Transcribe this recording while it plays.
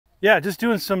Yeah, just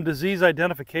doing some disease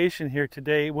identification here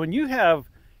today. When you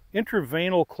have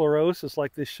intraveinal chlorosis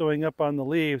like this showing up on the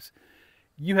leaves,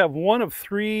 you have one of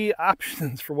three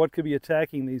options for what could be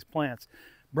attacking these plants.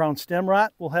 Brown stem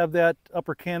rot will have that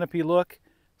upper canopy look,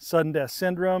 sudden death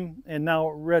syndrome, and now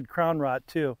red crown rot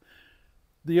too.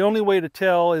 The only way to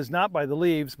tell is not by the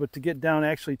leaves, but to get down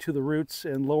actually to the roots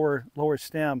and lower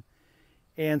stem.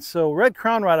 And so red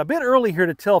crown rot, a bit early here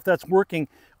to tell if that's working,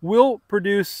 will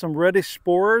produce some reddish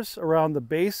spores around the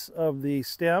base of the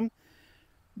stem.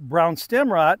 Brown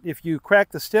stem rot, if you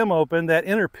crack the stem open, that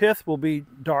inner pith will be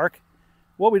dark.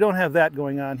 Well, we don't have that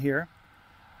going on here.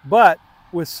 But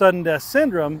with sudden death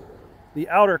syndrome, the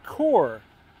outer core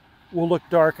will look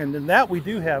darkened, and that we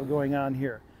do have going on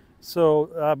here.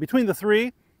 So between the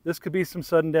three, this could be some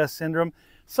sudden death syndrome.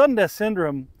 Sudden death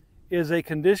syndrome is a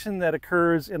condition that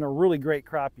occurs in a really great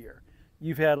crop year.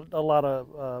 You've had a lot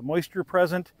of moisture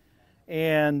present,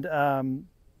 and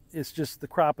it's just the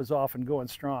crop is often going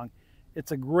strong.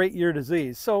 It's a great year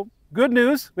disease. So good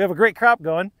news, we have a great crop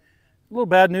going. A little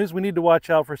bad news, we need to watch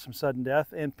out for some sudden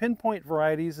death and pinpoint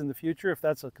varieties in the future, if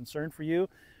that's a concern for you,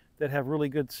 that have really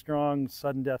good, strong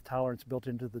sudden death tolerance built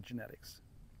into the genetics.